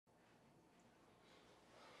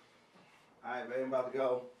Alright, baby, I'm about to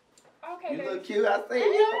go. Okay, You baby. look cute, I see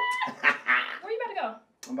you. Where you about to go?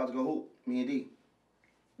 I'm about to go hoop, me and D.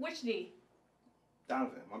 Which D?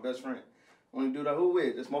 Donovan, my best friend. Want to do the hoop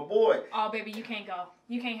with? It's my boy. Oh, baby, you can't go.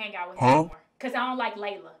 You can't hang out with him anymore. Because I don't like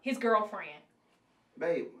Laila, his girlfriend.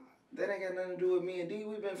 Babe, that ain't got nothing to do with me and D.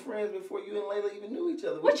 We've been friends before you and Laila even knew each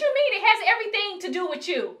other. What you mean? It has everything to do with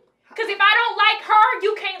you. Because if I don't like her,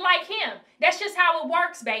 you can't like him. That's just how it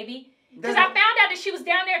works, baby. Because I found out that she was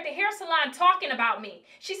down there at the hair salon talking about me.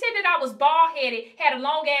 She said that I was bald-headed, had a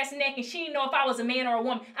long-ass neck, and she didn't know if I was a man or a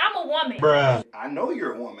woman. I'm a woman. Bruh. I know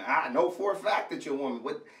you're a woman. I know for a fact that you're a woman.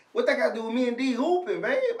 What that got to do with me and D hooping,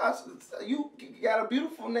 babe? You got a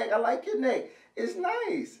beautiful neck. I like your neck. It's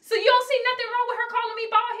nice. So you don't see nothing wrong with her calling me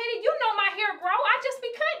bald-headed? You know my hair grow. I just be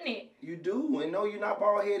cutting it. You do, and no, you're not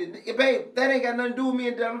bald-headed. Babe, that ain't got nothing to do with me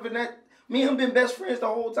and Donovan. Me and him been best friends the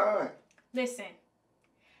whole time. Listen,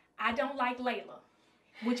 I don't like Laila,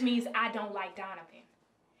 which means I don't like Donnivin.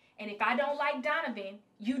 And if I don't like Donnivin,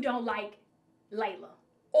 you don't like Laila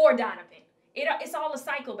or Donnivin. It's all a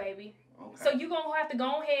cycle, baby. Okay. So you going to have to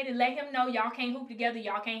go ahead and let him know y'all can't hoop together,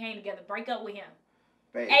 y'all can't hang together. Break up with him.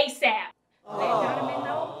 Babe. ASAP. Let Donnivin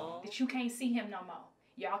know that you can't see him no more.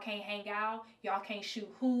 Y'all can't hang out. Y'all can't shoot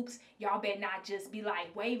hoops. Y'all better not just be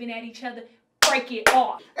like waving at each other. Break it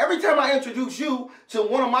off. Every time I introduce you to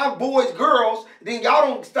one of my boys' girls, then y'all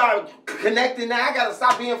don't start connecting. Now I gotta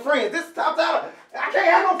stop being friends. This stops out. I can't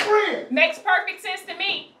have no friends. Makes perfect sense to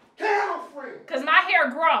me. Can't have no friends. Cause my hair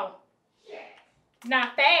grow. Yeah.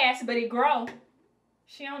 Not fast, but it grow.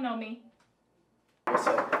 She don't know me. What's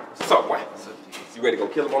up? What's up, boy? You ready to go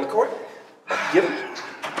kill him on the court? Get him.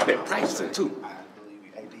 I've been practicing too. I believe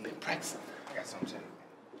you. Hey, D, been practicing. I got something to tell you.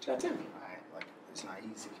 What you gotta tell me? Like, it's not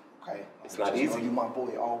easy. Okay? It's not easy. You my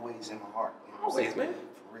boy, always in my heart. You know always, man.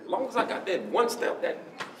 For real. As long as I got that one step, that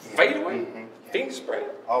fade away, finger spread.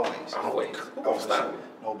 Always. Always. Who gonna stop me?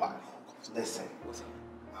 Nobody. Listen. What's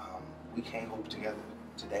up? We can't hoop together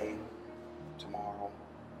today, tomorrow.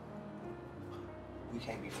 We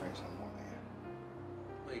can't be friends no more, man.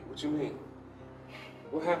 Wait, what you mean?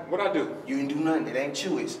 What happened? What I do? You didn't do nothing. It ain't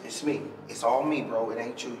you. It's me. It's all me, bro. It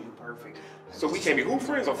ain't you. You perfect. So we can't be who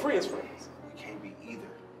friends or friends friends? We can't be either.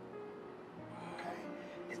 Okay?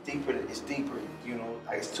 It's deeper, you know.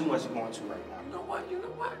 Like, it's too much going to right now. You know what? You know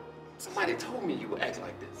what? Somebody told me you would act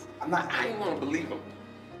like this. I didn't want to believe them.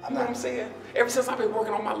 You know what I'm saying? Ever since I've been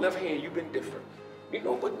working on my left hand, you've been different. You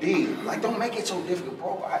know, but D, like, don't make it so difficult,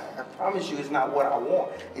 bro. I promise you it's not what I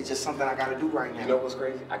want. It's just something I gotta do right now. You know what's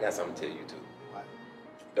crazy? I got something to tell you, too. What?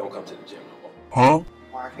 Don't come to the gym no more. Huh?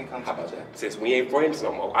 Why I can't come to How about that? Since we ain't friends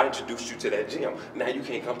no more, I introduced you to that gym. Now you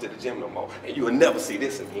can't come to the gym no more. And you will never see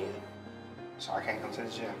this again. So I can't come to the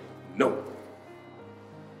gym? No.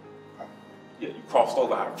 Okay. Yeah, you crossed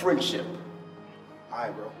over our friendship. All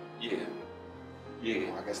right, bro. Yeah.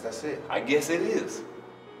 Yeah. Well, I guess that's it. I guess it is.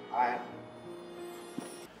 All right.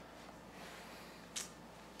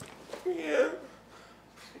 Yeah.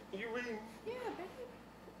 You reading? Yeah, babe.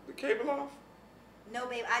 The cable off? No,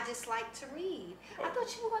 babe, I just like to read. I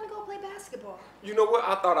thought you were going to go play basketball. You know what?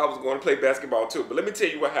 I thought I was going to play basketball too, but let me tell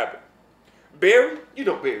you what happened. Barry, you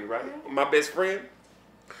know Barry, right? Mm-hmm. My best friend.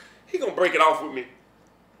 He gonna break it off with me.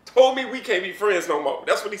 Told me we can't be friends no more.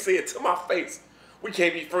 That's what he said to my face. We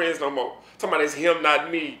can't be friends no more. Talking about it's him,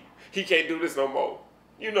 not me. He can't do this no more.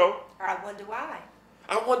 You know? I wonder why.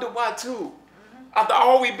 I wonder why too. After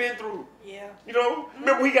all we've been through. Yeah. You know?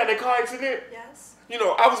 Remember we got in that car accident? Yes. You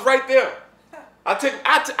know, I was right there. I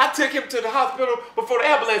took him to the hospital before the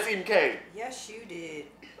ambulance even came. Yes, you did.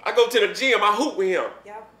 I go to the gym, I hoop with him.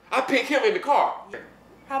 Yep. I pick him in the car. Yeah.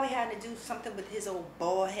 Probably having to do something with his old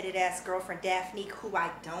bald-headed ass girlfriend Daphnique, who I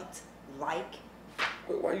don't like.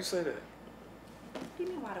 Wait, why you say that? What do you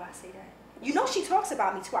mean, why do I say that? You know she talks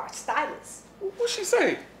about me to our stylist. What's she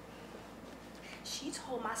saying? She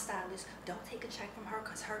told my stylist, don't take a check from her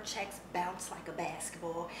because her checks bounce like a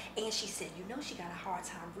basketball. And she said, you know she got a hard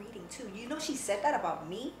time reading too. You know she said that about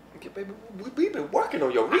me? Okay, baby, we've been working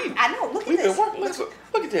on your reading. I know, look at We've this. been working,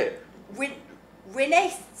 look at that.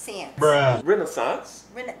 Renaissance. Bruh. Renaissance.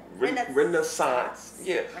 Renaissance.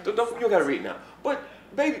 Yeah, you gotta read now. But,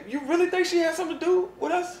 baby, you really think she has something to do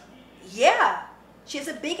with us? Yeah. She has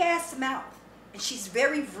a big ass mouth. And she's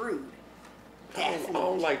very rude. I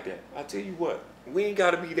don't like that. I tell you what. We ain't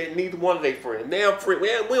gotta be that neither one of their friends. Now friends, we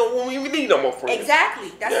don't even need no more friends.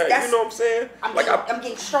 Exactly. That's you know what I'm saying? I'm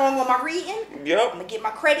getting strong on my reading. Yep. I'm gonna get my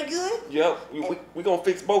credit good. Yep. We gonna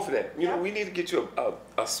fix both of that. You know, we need to get you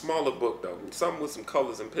a smaller book though. Something with some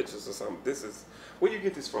colors and pictures or something. This is where you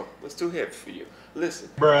get this from? It's too heavy for you. Listen,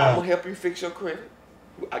 I'm gonna help you fix your credit.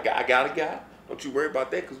 I got a guy. Don't you worry about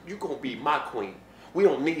that, because you gonna be my queen. We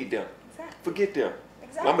don't need them. Exactly. Forget them.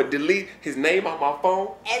 Exactly. I'm going to delete his name on my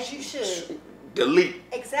phone. As you should. Delete.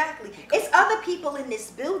 Exactly. It's other people in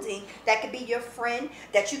this building that could be your friend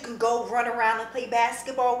that you can go run around and play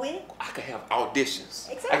basketball with. I can have auditions.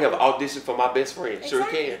 Exactly. I can have auditions for my best friend. Exactly. Sure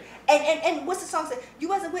can. And what's the song say? You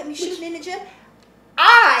wasn't with me shooting in the gym.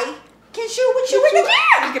 I can shoot with you in the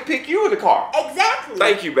I gym. can pick you in the car. Exactly.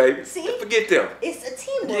 Thank you, baby. See? Forget them. It's a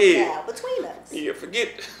teamwork now between us. Yeah,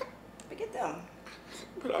 forget them.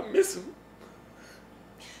 But I miss him.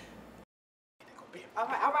 All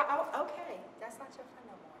right, okay. That's not your friend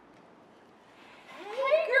no more.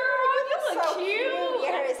 Hey, girl, you look so cute.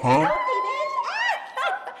 Your hair is healthy, bitch.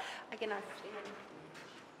 I cannot stand it.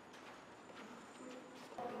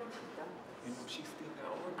 You know, she's still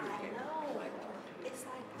not on I know. It's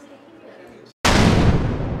like,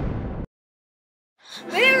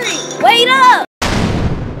 Barry, wait up!